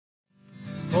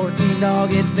Sporting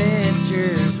Dog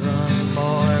Adventures, run, boy,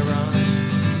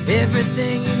 run.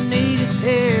 Everything you need is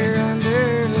here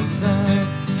under the sun.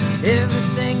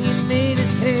 Everything you need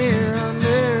is here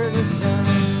under the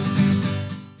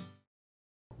sun.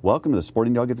 Welcome to the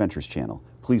Sporting Dog Adventures channel.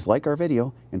 Please like our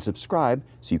video and subscribe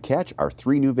so you catch our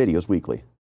 3 new videos weekly.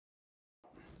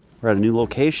 We're at a new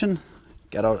location.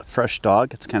 Got out a fresh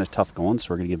dog. It's kind of tough going, so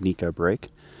we're going to give Nika a break.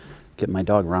 Get my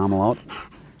dog Rommel out.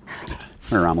 Come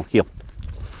here, Rommel. Heel.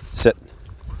 Sit.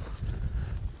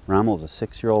 Rommel is a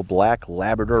 6-year-old black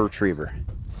Labrador Retriever.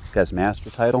 He's got his master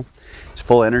title. He's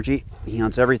full of energy. He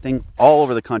hunts everything all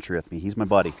over the country with me. He's my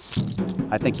buddy.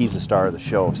 I think he's the star of the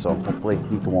show, so hopefully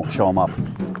Nika won't show him up.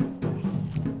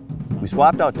 We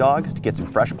swapped out dogs to get some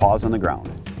fresh paws on the ground.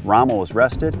 Rommel was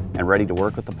rested and ready to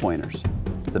work with the pointers.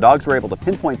 The dogs were able to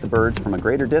pinpoint the birds from a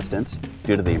greater distance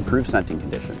due to the improved scenting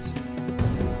conditions.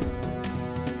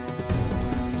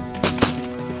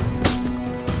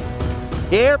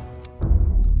 Here.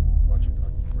 Watch your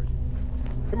dog.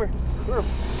 Come here. Come here.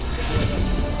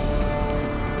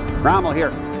 Rommel,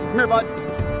 here. Come here, bud.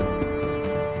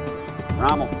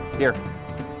 Rommel, here.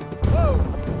 Whoa.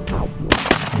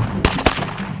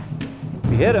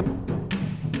 We hit him.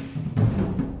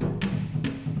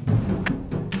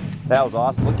 That was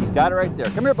awesome. Look, he's got it right there.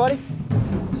 Come here, buddy.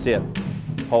 Sit.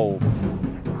 Hold.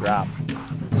 Drop.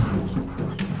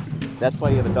 That's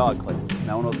why you have a dog click.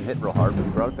 That one wasn't hit real hard, but he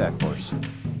brought it back for us.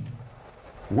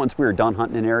 Once we were done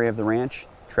hunting an area of the ranch,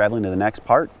 traveling to the next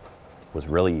part was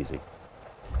really easy.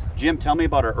 Jim, tell me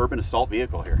about our urban assault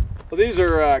vehicle here. Well, these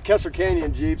are Kessler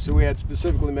Canyon Jeeps that we had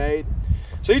specifically made.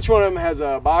 So each one of them has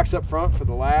a box up front for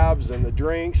the labs and the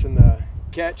drinks and the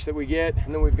catch that we get,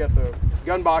 and then we've got the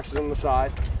gun boxes on the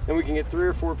side. Then we can get 3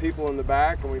 or 4 people in the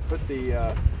back, and we put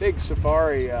the big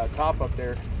safari top up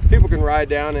there. People can ride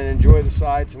down and enjoy the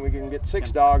sights, and we can get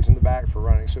 6 dogs in the back for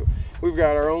running. So we've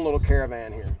got our own little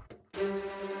caravan here.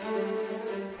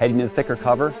 Heading to the thicker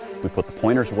cover, we put the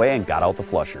pointers away and got out the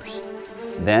flushers.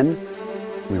 Then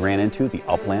we ran into the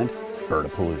Upland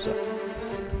Birdapalooza.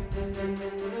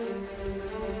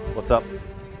 What's up?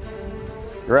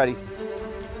 You ready?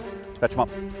 Fetch them up.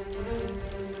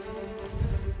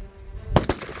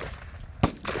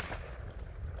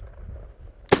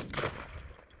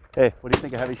 Hey, what do you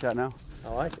think of heavy shot now? I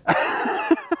like it.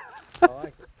 I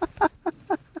like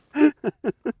it.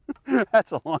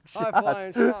 That's a long shot. High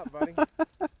flying shot, buddy.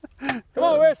 Come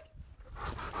on, Whisk.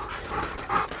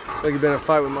 It's like you've been in a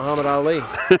fight with Muhammad Ali.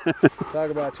 Talk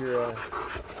about your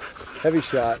heavy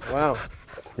shot. Wow.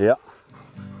 Yeah.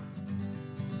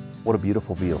 What a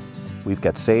beautiful view. We've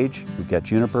got sage, we've got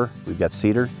juniper, we've got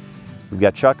cedar, we've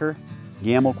got chukar,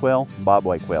 gamble quail,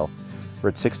 bobwhite quail. We're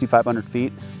at 6,500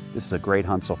 feet. This is a great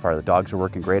hunt so far. The dogs are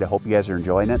working great. I hope you guys are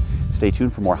enjoying it. Stay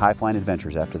tuned for more high-flying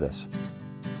adventures after this.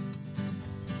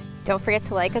 Don't forget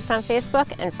to like us on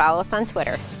Facebook and follow us on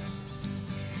Twitter.